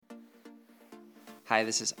Hi,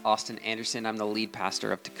 this is Austin Anderson. I'm the lead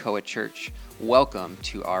pastor of Tekoa Church. Welcome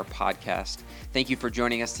to our podcast. Thank you for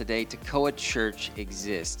joining us today. Tekoa Church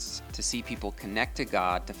exists to see people connect to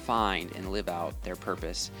God, to find and live out their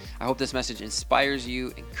purpose. I hope this message inspires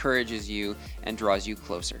you, encourages you, and draws you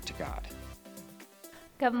closer to God.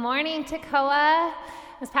 Good morning, Tekoa.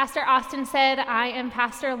 As Pastor Austin said, I am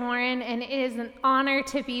Pastor Lauren, and it is an honor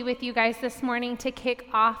to be with you guys this morning to kick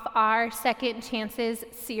off our Second Chances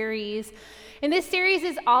series. And this series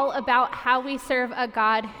is all about how we serve a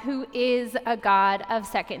God who is a God of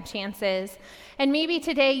second chances. And maybe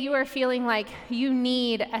today you are feeling like you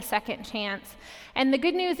need a second chance. And the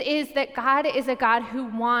good news is that God is a God who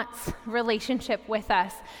wants relationship with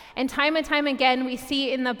us. And time again, we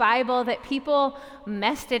see in the Bible that people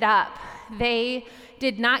messed it up. They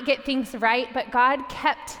did not get things right, but God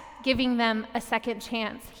kept giving them a second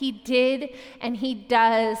chance. He did and he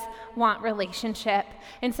does want relationship.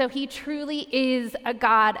 And so he truly is a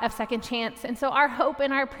God of second chance. And so our hope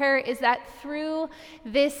and our prayer is that through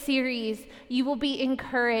this series, you will be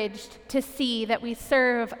encouraged to see that we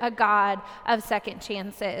serve a God of second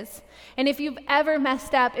chances. And if you've ever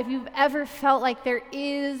messed up, if you've ever felt like there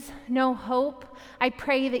is no hope, I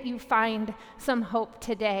pray that you find some hope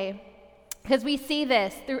today. Because we see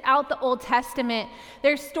this throughout the Old Testament.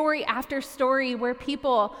 There's story after story where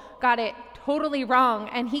people got it totally wrong,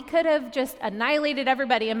 and he could have just annihilated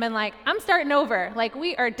everybody and been like, I'm starting over, like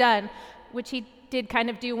we are done, which he did kind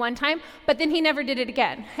of do one time, but then he never did it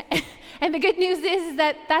again. And the good news is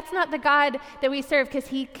that that's not the God that we serve, because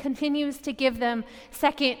he continues to give them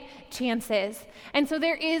second chances. And so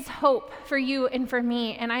there is hope for you and for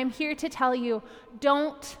me, and I'm here to tell you,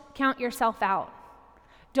 don't count yourself out.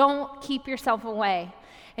 Don't keep yourself away.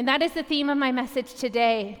 And that is the theme of my message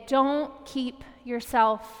today. Don't keep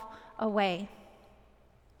yourself away.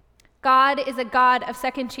 God is a God of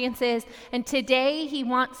second chances, and today he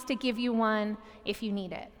wants to give you one if you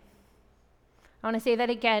need it. I want to say that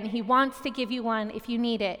again. He wants to give you one if you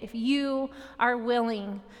need it, if you are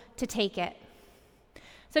willing to take it.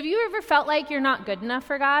 So have you ever felt like you're not good enough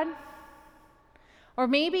for God? Or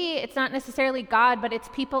maybe it's not necessarily God, but it's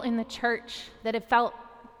people in the church that have felt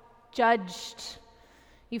judged.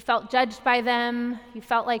 You felt judged by them. You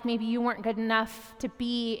felt like maybe you weren't good enough to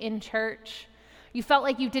be in church. You felt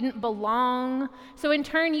like you didn't belong. So in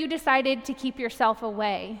turn, you decided to keep yourself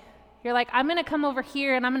away. You're like, I'm going to come over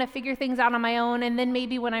here and I'm going to figure things out on my own. And then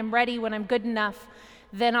maybe when I'm ready, when I'm good enough,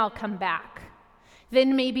 then I'll come back.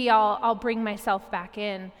 Then maybe I'll bring myself back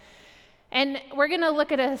in. And we're going to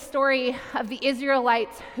look at a story of the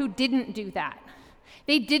Israelites who didn't do that.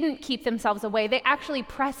 They didn't keep themselves away. They actually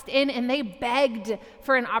pressed in and they begged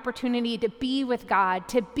for an opportunity to be with God,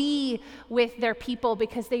 to be with their people,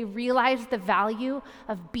 because they realized the value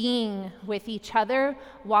of being with each other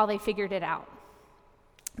while they figured it out.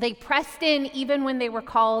 They pressed in even when they were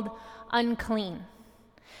called unclean.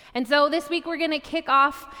 And so this week we're going to kick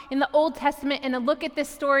off in the Old Testament and look at this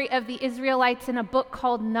story of the Israelites in a book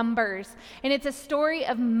called Numbers. And it's a story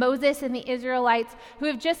of Moses and the Israelites who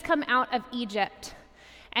have just come out of Egypt.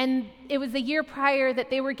 And it was the year prior that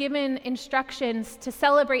they were given instructions to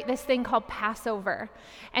celebrate this thing called Passover.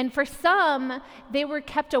 And for some, they were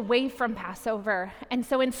kept away from Passover. And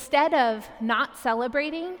so instead of not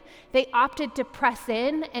celebrating, they opted to press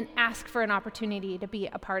in and ask for an opportunity to be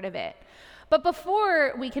a part of it. But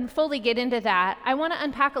before we can fully get into that, I want to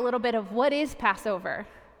unpack a little bit of what is Passover.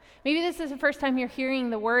 Maybe this is the first time you're hearing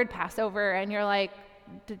the word Passover and you're like,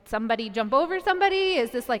 did somebody jump over somebody?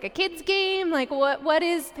 Is this like a kid's game? Like what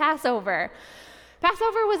is Passover?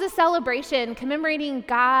 Passover was a celebration commemorating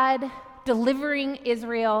God delivering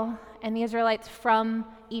Israel and the Israelites from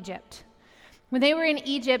Egypt. When they were in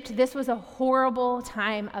Egypt, this was a horrible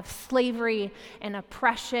time of slavery and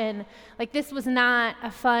oppression. Like, this was not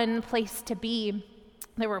a fun place to be.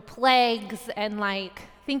 There were plagues and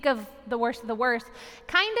think of the worst of the worst.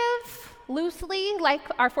 Kind of loosely like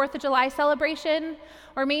our 4th of July celebration,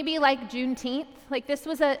 or maybe like Juneteenth. Like, this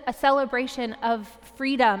was a celebration of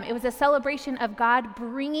freedom. It was a celebration of God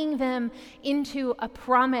bringing them into a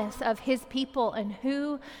promise of his people and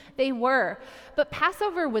who they were. But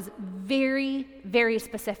Passover was very, very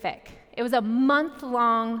specific. It was a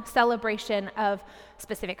month-long celebration of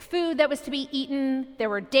specific food that was to be eaten. There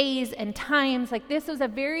were days and times. Like, this was a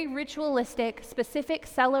very ritualistic, specific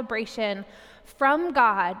celebration from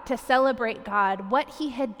God to celebrate God, what he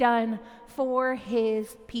had done for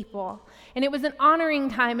his people. And it was an honoring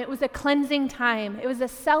time. It was a cleansing time. It was a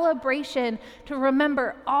celebration to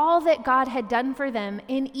remember all that God had done for them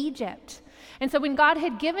in Egypt. And so when God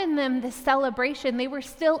had given them this celebration, they were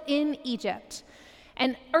still in Egypt.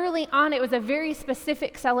 And early on, it was a very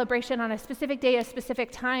specific celebration on a specific day, a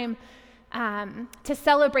specific time, to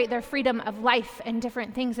celebrate their freedom of life and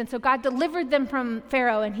different things. And so God delivered them from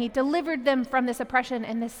Pharaoh, and he delivered them from this oppression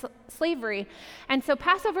and this slavery. And so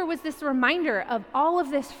Passover was this reminder of all of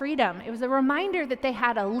this freedom. It was a reminder that they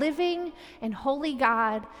had a living and holy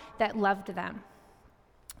God that loved them.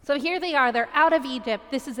 So here they are, they're out of Egypt.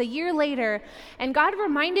 This is a year later, and God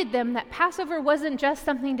reminded them that Passover wasn't just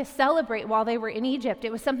something to celebrate while they were in Egypt.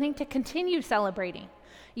 It was something to continue celebrating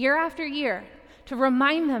year after year, to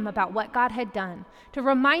remind them about what God had done, to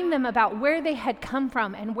remind them about where they had come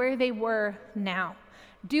from and where they were now.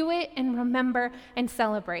 Do it and remember and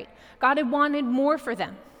celebrate. God had wanted more for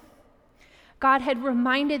them. God had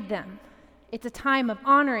reminded them it's a time of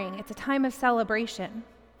honoring, it's a time of celebration.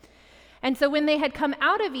 And so when they had come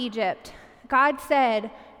out of Egypt, God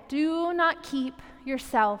said, do not keep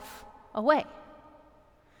yourself away.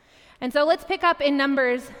 And so let's pick up in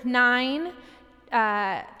Numbers 9,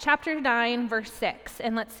 chapter 9, verse 6,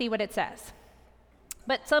 and let's see what it says.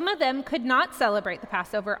 But some of them could not celebrate the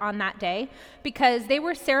Passover on that day because they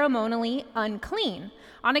were ceremonially unclean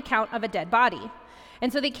on account of a dead body.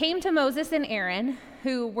 And so they came to Moses and Aaron,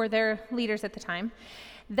 who were their leaders at the time,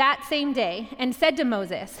 that same day and said to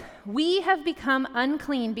Moses, we have become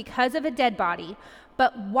unclean because of a dead body,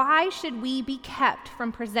 but why should we be kept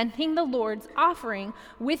from presenting the Lord's offering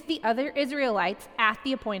with the other Israelites at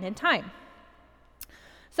the appointed time?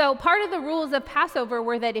 So part of the rules of Passover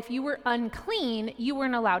were that if you were unclean, you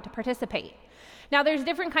weren't allowed to participate. Now, there's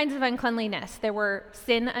different kinds of uncleanliness. There were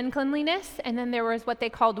sin uncleanliness, and then there was what they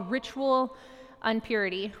called ritual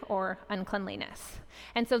impurity or uncleanliness.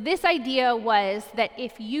 And so this idea was that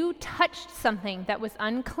if you touched something that was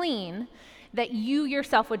unclean, that you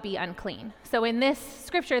yourself would be unclean. So in this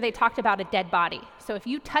scripture, they talked about a dead body. So if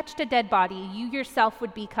you touched a dead body, you yourself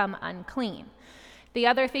would become unclean. The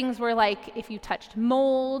other things were like if you touched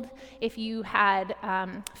mold, if you had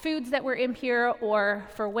foods that were impure, or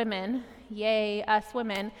for women, yay, us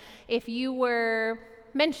women, if you were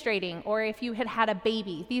menstruating or if you had had a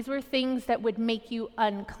baby. These were things that would make you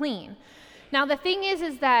unclean. Now, the thing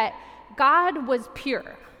is that God was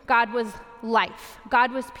pure. God was life.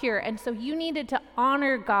 God was pure. And so you needed to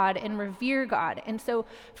honor God and revere God. And so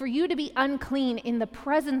for you to be unclean in the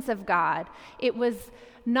presence of God, it was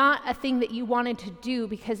not a thing that you wanted to do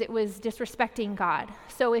because it was disrespecting God.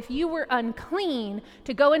 So if you were unclean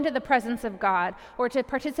to go into the presence of God or to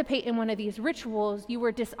participate in one of these rituals, you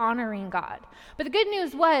were dishonoring God. But the good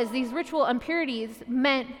news was these ritual impurities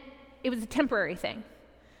meant it was a temporary thing.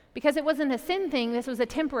 Because it wasn't a sin thing, this was a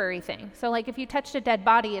temporary thing. So like if you touched a dead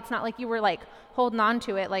body, it's not like you were like holding on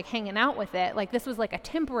to it, like hanging out with it. Like this was like a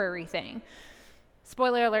temporary thing.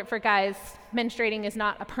 Spoiler alert for guys, menstruating is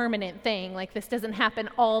not a permanent thing. Like this doesn't happen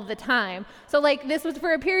all the time. So like this was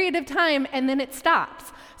for a period of time and then it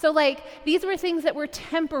stops. So like these were things that were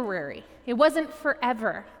temporary. It wasn't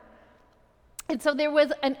forever. And so there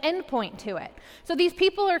was an end point to it. So these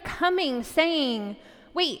people are coming saying,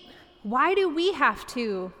 wait, why do we have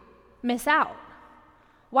to miss out?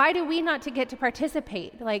 Why do we not to get to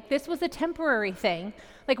participate? Like this was a temporary thing.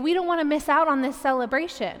 Like we don't want to miss out on this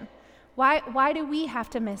celebration. Why do we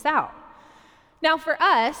have to miss out? Now for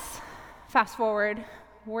us, fast forward,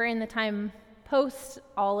 we're in the time post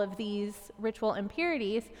all of these ritual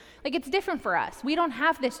impurities. Like it's different for us. We don't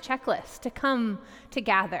have this checklist to come to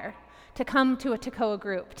gather, to come to a Tekoa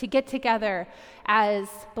group, to get together as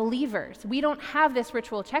believers. We don't have this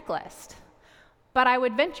ritual checklist. But I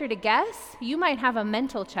would venture to guess you might have a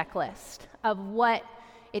mental checklist of what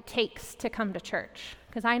it takes to come to church,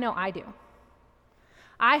 because I know I do.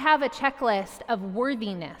 I have a checklist of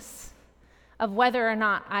worthiness of whether or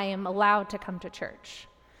not I am allowed to come to church.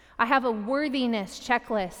 I have a worthiness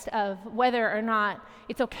checklist of whether or not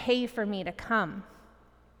it's okay for me to come.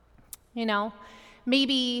 You know,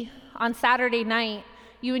 maybe on Saturday night,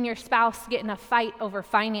 you and your spouse get in a fight over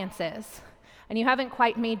finances, and you haven't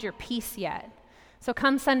quite made your peace yet. So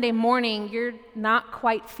come Sunday morning, you're not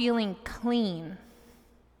quite feeling clean.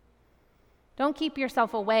 Don't keep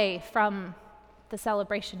yourself away from the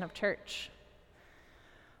celebration of church.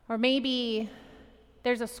 Or maybe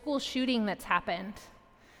there's a school shooting that's happened,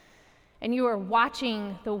 and you are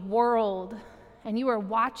watching the world, and you are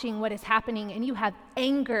watching what is happening, and you have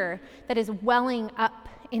anger that is welling up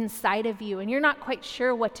inside of you, and you're not quite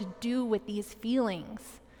sure what to do with these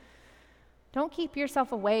feelings. Don't keep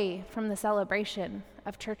yourself away from the celebration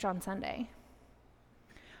of church on Sunday.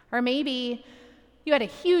 Or maybe you had a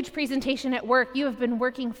huge presentation at work. You have been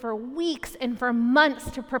working for weeks and for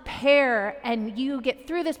months to prepare, and you get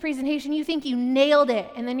through this presentation, you think you nailed it,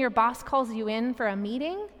 and then your boss calls you in for a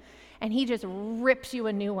meeting, and he just rips you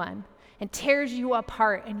a new one and tears you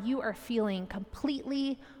apart, and you are feeling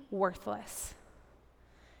completely worthless.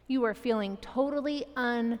 You are feeling totally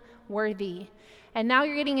unworthy. And now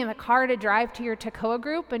you're getting in the car to drive to your Tekoa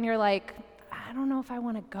group, and you're like, I don't know if I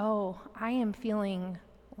want to go. I am feeling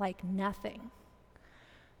like nothing.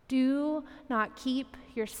 Do not keep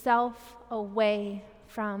yourself away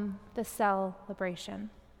from the celebration.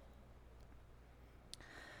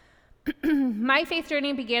 My faith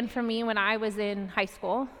journey began for me when I was in high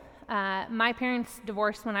school. My parents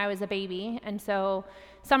divorced when I was a baby, and so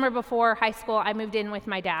summer before high school, I moved in with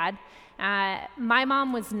my dad. My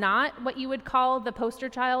mom was not what you would call the poster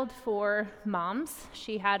child for moms.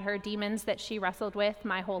 She had her demons that she wrestled with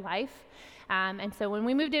my whole life. And so when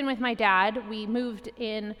we moved in with my dad, we moved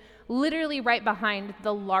in literally right behind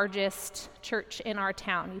the largest church in our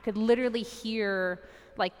town. You could literally hear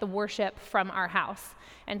like the worship from our house.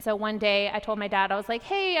 And so one day I told my dad, I was like,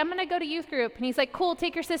 hey, I'm gonna go to youth group. And he's like, cool,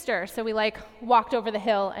 take your sister. So we like walked over the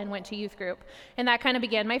hill and went to youth group. And that kind of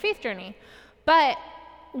began my faith journey. But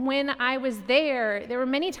when I was there were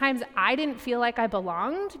many times I didn't feel like I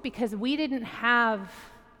belonged because we didn't have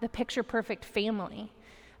the picture perfect family.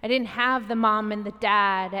 I didn't have the mom and the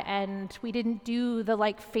dad, and we didn't do the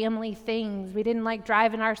like family things. We didn't like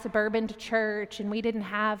drive in our Suburban to church, and we didn't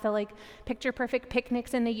have the like picture perfect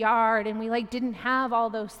picnics in the yard, and we like didn't have all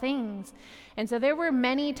those things. And so there were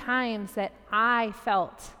many times that I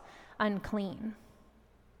felt unclean.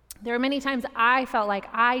 There were many times I felt like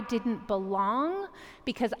I didn't belong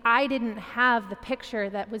because I didn't have the picture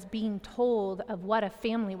that was being told of what a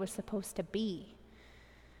family was supposed to be.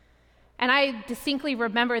 And I distinctly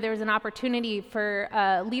remember there was an opportunity for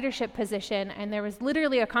a leadership position, and there was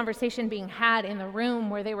literally a conversation being had in the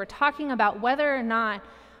room where they were talking about whether or not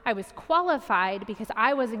I was qualified because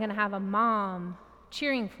I wasn't going to have a mom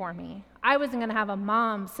cheering for me. I wasn't going to have a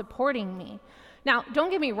mom supporting me. Now,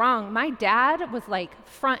 don't get me wrong, my dad was like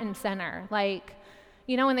front and center. Like,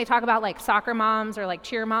 you know, when they talk about like soccer moms or like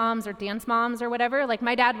cheer moms or dance moms or whatever, like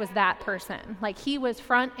my dad was that person. Like he was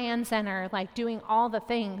front and center, like doing all the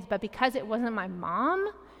things. But because it wasn't my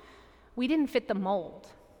mom, we didn't fit the mold.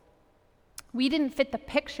 We didn't fit the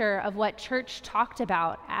picture of what church talked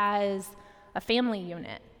about as a family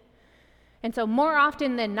unit. And so more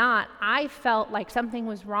often than not, I felt like something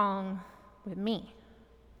was wrong with me.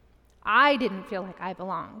 I didn't feel like I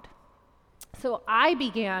belonged. So I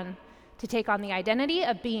began to take on the identity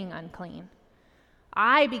of being unclean.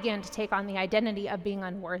 I began to take on the identity of being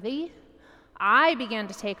unworthy. I began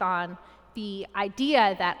to take on the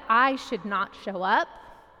idea that I should not show up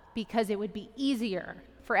because it would be easier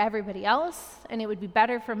for everybody else and it would be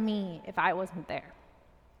better for me if I wasn't there.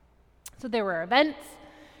 So there were events,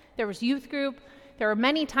 there was youth group, there were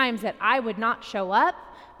many times that I would not show up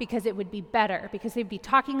because it would be better, because they'd be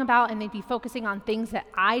talking about and they'd be focusing on things that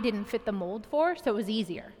I didn't fit the mold for, so it was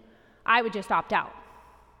easier. I would just opt out.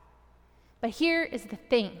 But here is the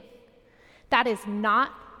thing. That is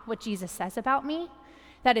not what Jesus says about me.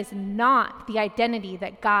 That is not the identity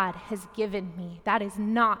that God has given me. That is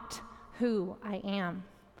not who I am.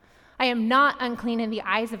 I am not unclean in the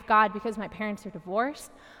eyes of God because my parents are divorced.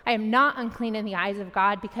 I am not unclean in the eyes of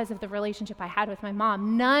God because of the relationship I had with my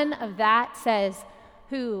mom. None of that says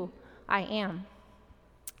who I am.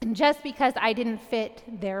 And just because I didn't fit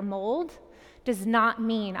their mold does not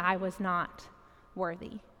mean I was not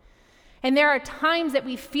worthy. And there are times that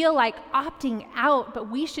we feel like opting out,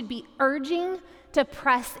 but we should be urging to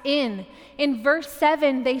press in. In verse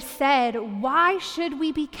 7, they said, "Why should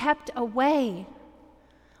we be kept away?"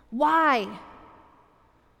 Why?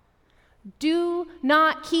 Do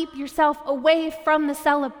not keep yourself away from the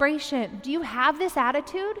celebration. Do you have this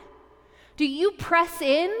attitude? Do you press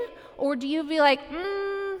in, or do you be like,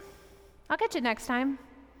 I'll get you next time.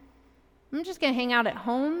 I'm just going to hang out at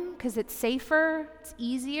home because it's safer, it's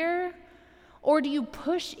easier? Or do you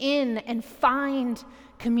push in and find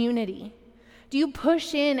community? Do you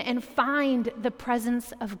push in and find the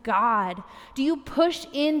presence of God? Do you push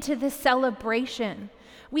into the celebration?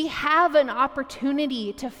 We have an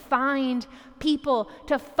opportunity to find people,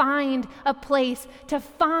 to find a place, to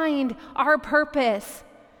find our purpose.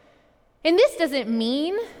 And this doesn't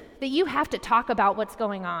mean that you have to talk about what's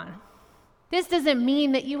going on. This doesn't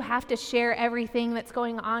mean that you have to share everything that's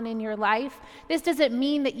going on in your life. This doesn't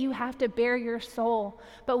mean that you have to bare your soul.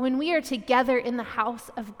 But when we are together in the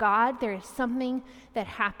house of God, there is something that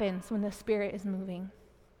happens when the Spirit is moving.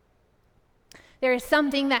 There is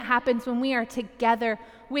something that happens when we are together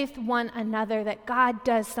with one another, that God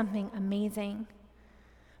does something amazing.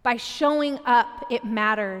 By showing up, it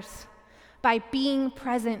matters. By being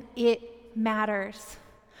present, it matters.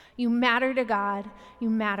 You matter to God. You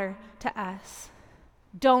matter to us.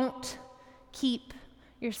 Don't keep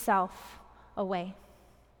yourself away.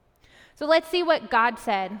 So let's see what God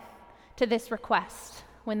said to this request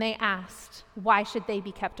when they asked, why should they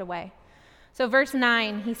be kept away? So verse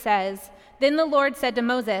 9, he says, "Then the Lord said to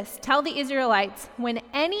Moses, tell the Israelites, when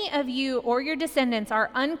any of you or your descendants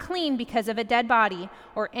are unclean because of a dead body,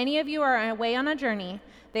 or any of you are away on a journey,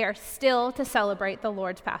 they are still to celebrate the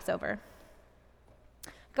Lord's Passover."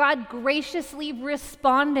 God graciously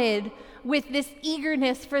responded with this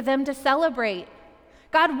eagerness for them to celebrate.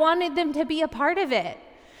 God wanted them to be a part of it.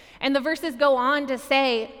 And the verses go on to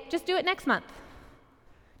say, just do it next month.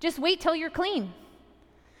 Just wait till you're clean.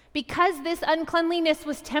 Because this uncleanliness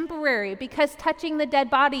was temporary, because touching the dead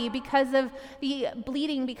body, because of the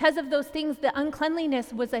bleeding, because of those things, the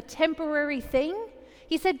uncleanliness was a temporary thing.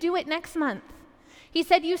 He said, do it next month. He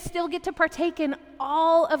said, you still get to partake in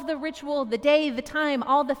all of the ritual, the day, the time,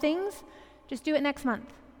 all the things. Just do it next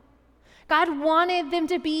month. God wanted them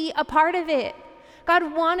to be a part of it.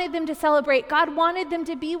 God wanted them to celebrate. God wanted them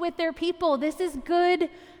to be with their people. This is good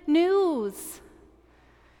news.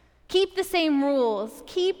 Keep the same rules.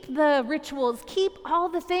 Keep the rituals. Keep all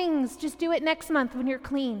the things. Just do it next month when you're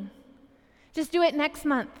clean. Just do it next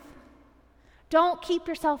month. Don't keep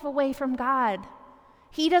yourself away from God.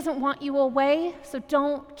 He doesn't want you away, so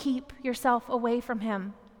don't keep yourself away from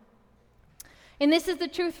him. And this is the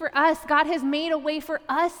truth for us. God has made a way for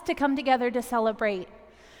us to come together to celebrate.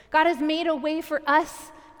 God has made a way for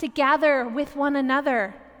us to gather with one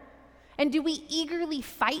another. And do we eagerly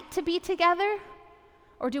fight to be together,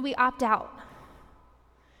 or do we opt out?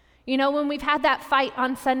 You know, when we've had that fight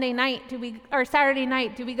on Sunday night, or Saturday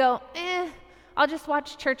night, do we go, I'll just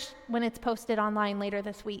watch church when it's posted online later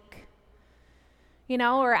this week? You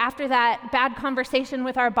know, or after that bad conversation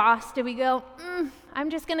with our boss, do we go, I'm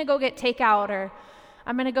just going to go get takeout, or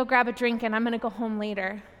I'm going to go grab a drink and I'm going to go home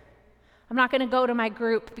later. I'm not going to go to my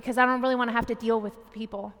group because I don't really want to have to deal with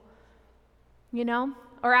people. You know?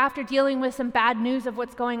 Or after dealing with some bad news of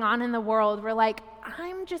what's going on in the world, we're like,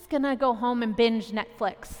 I'm just going to go home and binge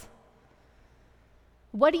Netflix.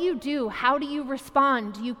 What do you do? How do you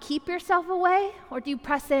respond? Do you keep yourself away, or do you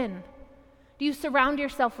press in? Do you surround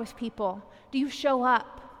yourself with people? Do you show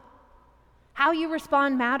up? How you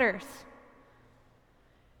respond matters.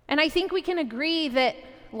 And I think we can agree that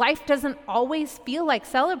life doesn't always feel like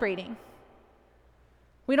celebrating.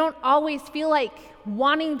 We don't always feel like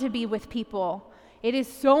wanting to be with people. It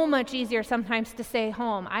is so much easier sometimes to stay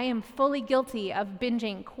home. I am fully guilty of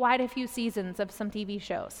binging quite a few seasons of some TV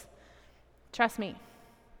shows. Trust me.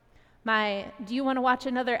 My "do you want to watch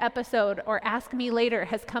another episode" or "ask me later"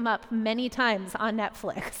 has come up many times on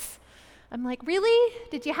Netflix. I'm like, really?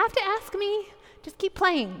 Did you have to ask me? Just keep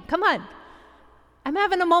playing. Come on. I'm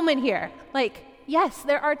having a moment here. Like, yes,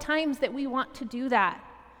 there are times that we want to do that.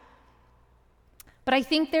 But I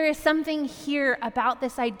think there is something here about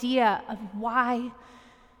this idea of why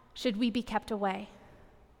should we be kept away?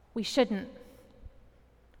 We shouldn't.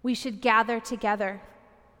 We should gather together.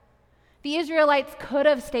 The Israelites could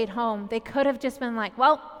have stayed home. They could have just been like,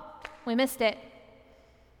 well, we missed it.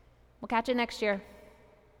 We'll catch it next year.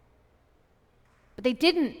 But they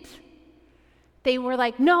didn't. They were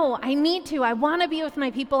like, no, I need to. I want to be with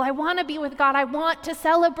my people. I want to be with God. I want to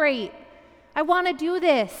celebrate. I want to do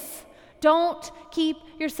this. Don't keep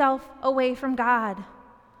yourself away from God.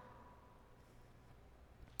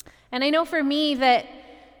 And I know for me that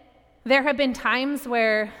there have been times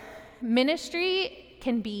where ministry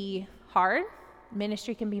can be hard,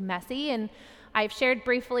 ministry can be messy, and I've shared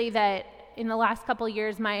briefly that in the last couple of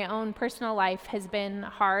years, my own personal life has been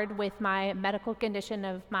hard with my medical condition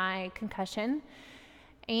of my concussion.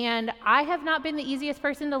 And I have not been the easiest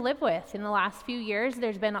person to live with in the last few years.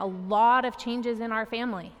 There's been a lot of changes in our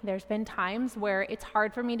family. There's been times where it's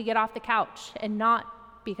hard for me to get off the couch, and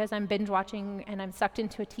not because I'm binge watching and I'm sucked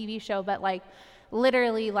into a TV show, but like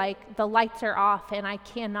literally like the lights are off and I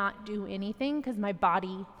cannot do anything because my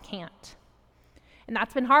body can't. And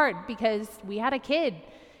that's been hard because we had a kid.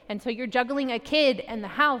 And so you're juggling a kid and the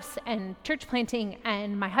house and church planting,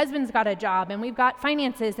 and my husband's got a job and we've got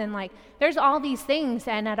finances, and like there's all these things.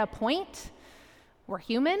 And at a point, we're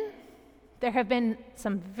human. There have been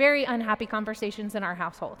some very unhappy conversations in our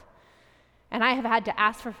household. And I have had to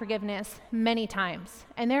ask for forgiveness many times.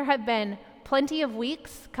 And there have been plenty of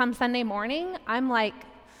weeks come Sunday morning, I'm like,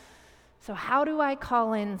 so how do I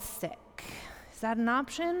call in sick? Is that an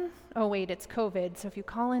option? Oh wait, it's COVID, so if you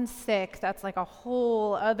call in sick, that's like a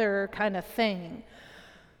whole other kind of thing.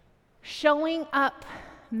 Showing up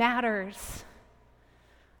matters.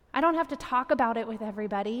 I don't have to talk about it with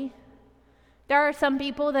everybody. There are some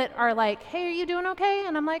people that are like, hey, are you doing okay?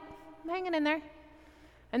 And I'm like, I'm hanging in there.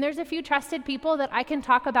 And there's a few trusted people that I can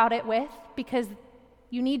talk about it with, because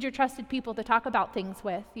you need your trusted people to talk about things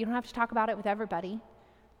with. You don't have to talk about it with everybody.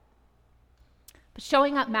 But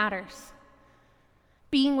showing up matters.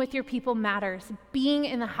 Being with your people matters. Being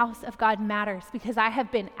in the house of God matters, because I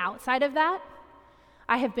have been outside of that.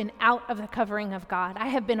 I have been out of the covering of God. I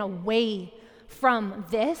have been away from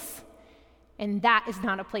this, and that is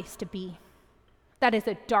not a place to be. That is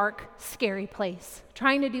a dark, scary place.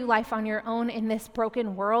 Trying to do life on your own in this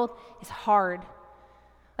broken world is hard.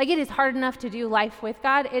 Like, it is hard enough to do life with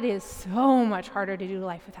God. It is so much harder to do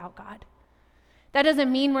life without God. That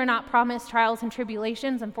doesn't mean we're not promised trials and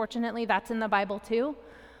tribulations. Unfortunately, that's in the Bible too.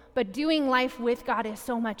 But doing life with God is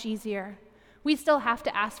so much easier. We still have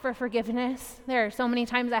to ask for forgiveness. There are so many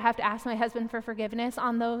times I have to ask my husband for forgiveness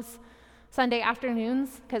on those Sunday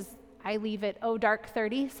afternoons, because I leave at dark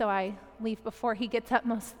 30, so I leave before he gets up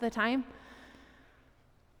most of the time.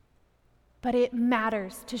 But it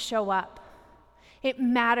matters to show up. It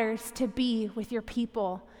matters to be with your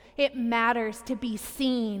people. It matters to be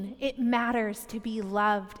seen. It matters to be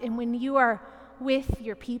loved. And when you are with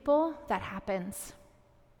your people, that happens.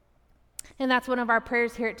 And that's one of our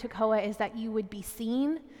prayers here at Tekoa, is that you would be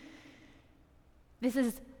seen. This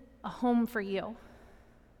is a home for you.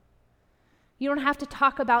 You don't have to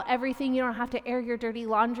talk about everything. You don't have to air your dirty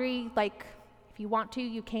laundry. Like, if you want to,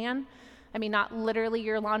 you can. I mean, not literally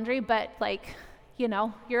your laundry, but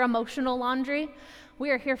your emotional laundry.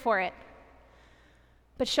 We are here for it.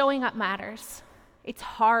 But showing up matters. It's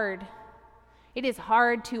hard. It is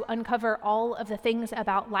hard to uncover all of the things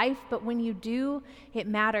about life, but when you do, it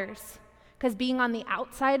matters. Because being on the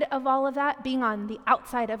outside of all of that, being on the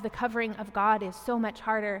outside of the covering of God, is so much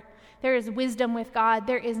harder. There is wisdom with God.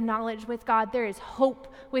 There is knowledge with God. There is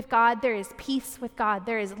hope with God. There is peace with God.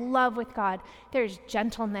 There is love with God. There is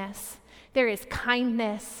gentleness. There is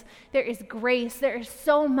kindness. There is grace. There is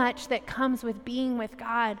so much that comes with being with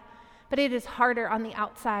God, but it is harder on the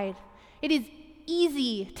outside. It is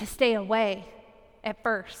easy to stay away at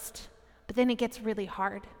first, but then it gets really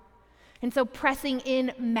hard. And so pressing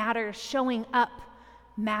in matters. Showing up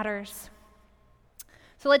matters.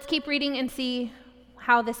 So let's keep reading and see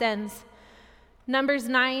how this ends. Numbers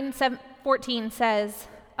 9:14 says,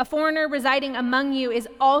 "A foreigner residing among you is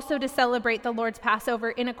also to celebrate the Lord's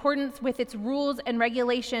Passover in accordance with its rules and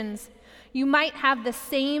regulations. You might have the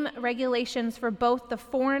same regulations for both the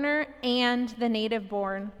foreigner and the native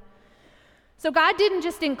born." So God didn't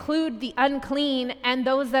just include the unclean and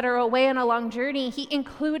those that are away on a long journey. He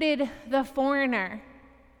included the foreigner.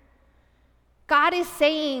 God is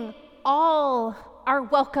saying all are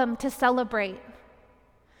welcome to celebrate.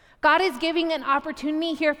 God is giving an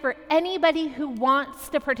opportunity here for anybody who wants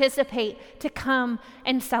to participate to come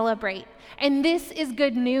and celebrate. And this is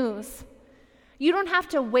good news. You don't have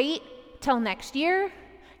to wait till next year.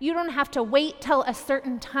 You don't have to wait till a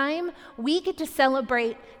certain time. We get to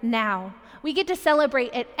celebrate now. We get to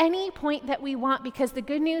celebrate at any point that we want, because the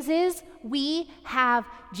good news is we have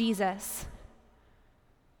Jesus.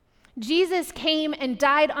 Jesus came and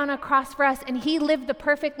died on a cross for us, and he lived the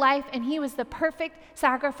perfect life, and he was the perfect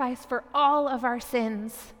sacrifice for all of our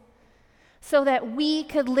sins, so that we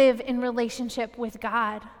could live in relationship with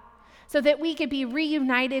God, so that we could be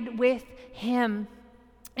reunited with him.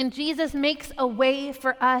 And Jesus makes a way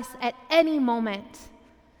for us at any moment.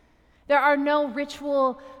 There are no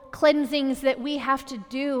ritual cleansings that we have to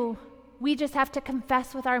do. We just have to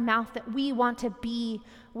confess with our mouth that we want to be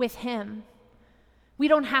with him. We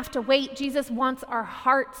don't have to wait. Jesus wants our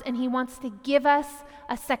hearts, and he wants to give us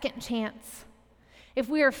a second chance. If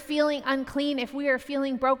we are feeling unclean, if we are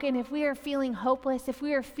feeling broken, if we are feeling hopeless, if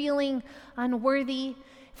we are feeling unworthy,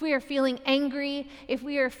 if we are feeling angry, if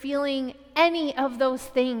we are feeling any of those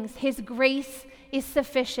things, his grace is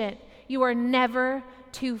sufficient. You are never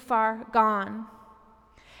too far gone.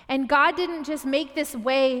 And God didn't just make this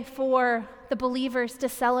way for the believers to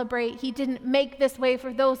celebrate. He didn't make this way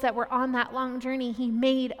for those that were on that long journey. He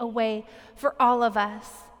made a way for all of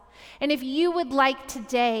us. And if you would like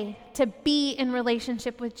today to be in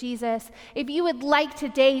relationship with Jesus, if you would like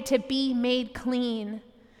today to be made clean,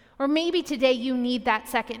 or maybe today you need that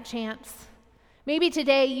second chance. Maybe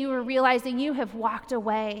today you are realizing you have walked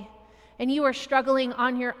away and you are struggling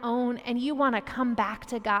on your own and you want to come back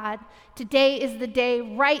to God. Today is the day.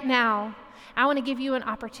 Right now, I want to give you an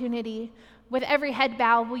opportunity. With every head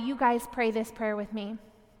bowed, will you guys pray this prayer with me?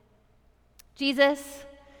 Jesus,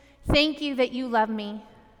 thank you that you love me.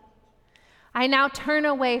 I now turn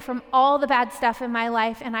away from all the bad stuff in my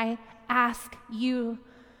life, and I ask you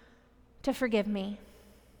to forgive me.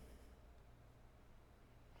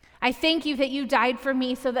 I thank you that you died for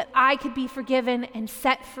me so that I could be forgiven and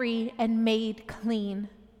set free and made clean.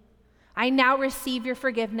 I now receive your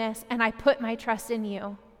forgiveness and I put my trust in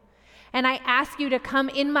you. And I ask you to come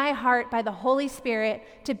in my heart by the Holy Spirit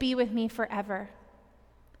to be with me forever.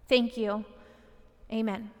 Thank you.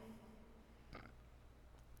 Amen.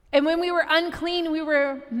 And when we were unclean, we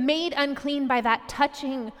were made unclean by that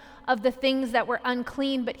touching of the things that were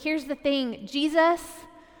unclean. But here's the thing, Jesus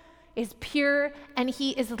is pure and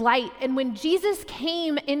he is light. And when Jesus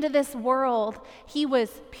came into this world, he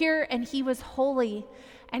was pure and he was holy.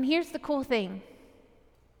 And here's the cool thing.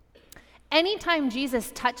 Anytime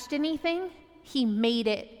Jesus touched anything, he made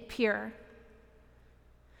it pure.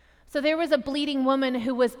 So there was a bleeding woman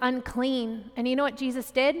who was unclean. And you know what Jesus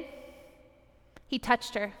did? He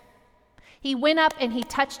touched her. He went up and he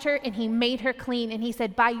touched her and he made her clean. And he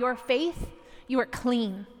said, by your faith, you are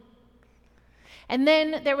clean. And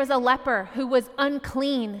then there was a leper who was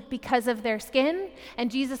unclean because of their skin. And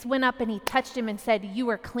Jesus went up and he touched him and said, you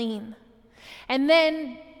are clean. And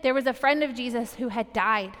then there was a friend of Jesus who had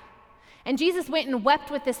died. And Jesus went and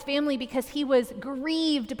wept with this family because he was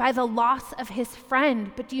grieved by the loss of his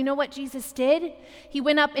friend. But do you know what Jesus did? He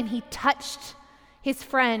went up and he touched his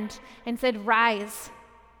friend and said, rise.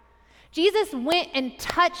 Jesus went and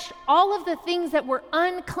touched all of the things that were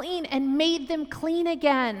unclean and made them clean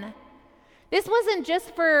again. This wasn't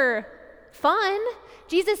just for fun.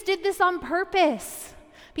 Jesus did this on purpose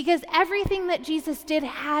because everything that Jesus did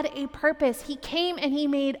had a purpose. He came and he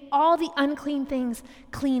made all the unclean things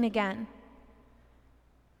clean again.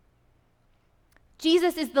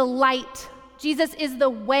 Jesus is the light. Jesus is the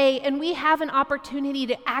way, and we have an opportunity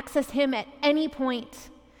to access him at any point.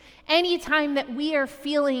 Any time that we are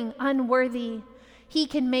feeling unworthy, he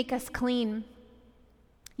can make us clean.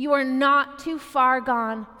 You are not too far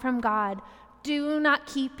gone from God. Do not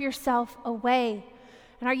keep yourself away.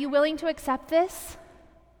 And are you willing to accept this?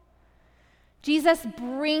 Jesus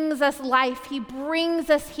brings us life. He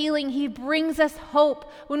brings us healing. He brings us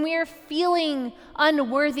hope. When we are feeling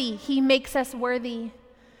unworthy, he makes us worthy.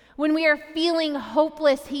 When we are feeling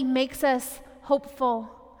hopeless, he makes us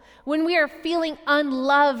hopeful. When we are feeling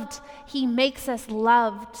unloved, he makes us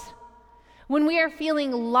loved. When we are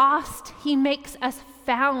feeling lost, he makes us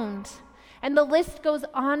found. And the list goes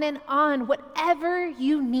on and on. Whatever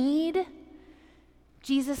you need,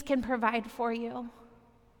 Jesus can provide for you.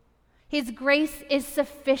 His grace is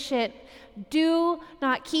sufficient. Do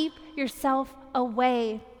not keep yourself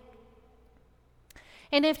away.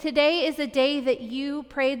 And if today is a day that you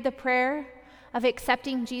prayed the prayer of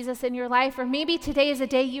accepting Jesus in your life, or maybe today is a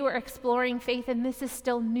day you are exploring faith and this is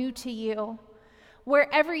still new to you,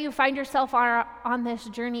 wherever you find yourself on this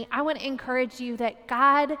journey, I want to encourage you that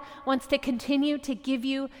God wants to continue to give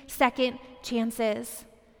you second chances.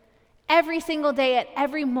 Every single day, at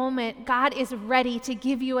every moment, God is ready to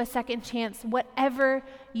give you a second chance, whatever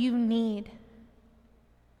you need.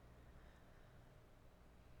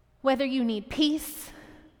 Whether you need peace,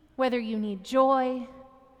 whether you need joy,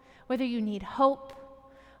 whether you need hope,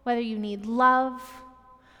 whether you need love,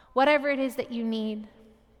 whatever it is that you need.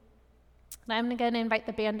 I'm going to invite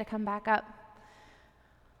the band to come back up.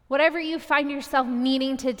 Whatever you find yourself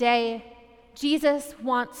needing today, Jesus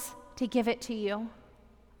wants to give it to you.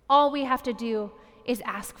 All we have to do is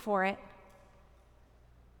ask for it.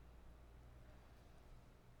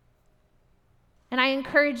 And I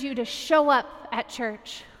encourage you to show up at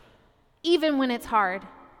church, even when it's hard.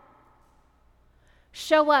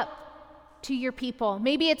 Show up to your people.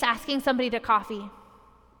 Maybe it's asking somebody to coffee,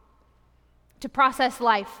 to process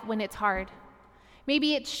life when it's hard.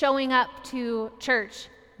 Maybe it's showing up to church,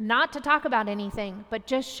 not to talk about anything, but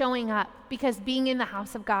just showing up because being in the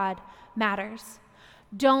house of God matters.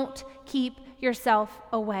 Don't keep yourself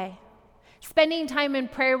away. Spending time in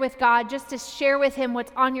prayer with God just to share with him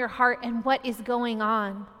what's on your heart and what is going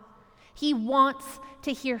on. He wants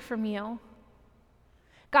to hear from you.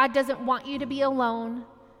 God doesn't want you to be alone.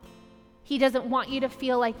 He doesn't want you to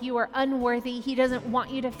feel like you are unworthy. He doesn't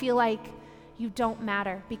want you to feel like you don't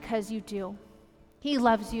matter, because you do. He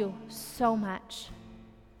loves you so much.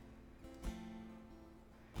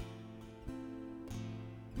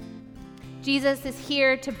 Jesus is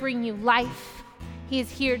here to bring you life. He is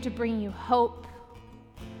here to bring you hope.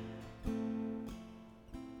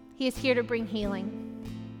 He is here to bring healing.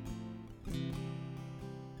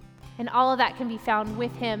 And all of that can be found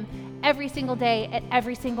with him every single day, at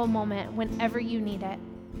every single moment, whenever you need it.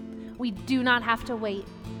 We do not have to wait.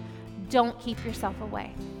 Don't keep yourself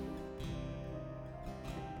away.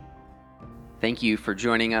 Thank you for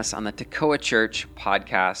joining us on the Tekoa Church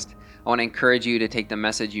podcast. I want to encourage you to take the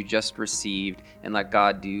message you just received and let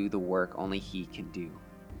God do the work only he can do.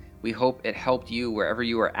 We hope it helped you wherever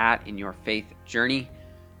you are at in your faith journey.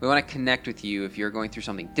 We want to connect with you if you're going through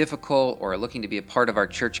something difficult or looking to be a part of our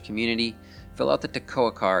church community. Fill out the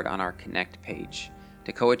Tekoa card on our Connect page,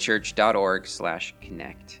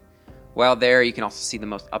 tekoachurch.org/connect. While there, you can also see the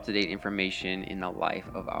most up-to-date information in the life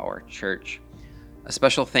of our church. A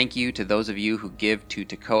special thank you to those of you who give to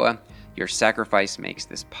Tekoa. Your sacrifice makes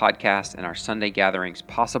this podcast and our Sunday gatherings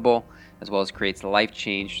possible, as well as creates life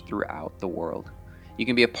change throughout the world. You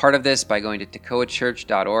can be a part of this by going to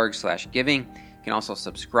tekoachurch.org/giving. You can also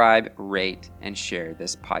subscribe, rate, and share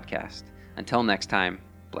this podcast. Until next time,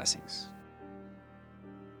 blessings.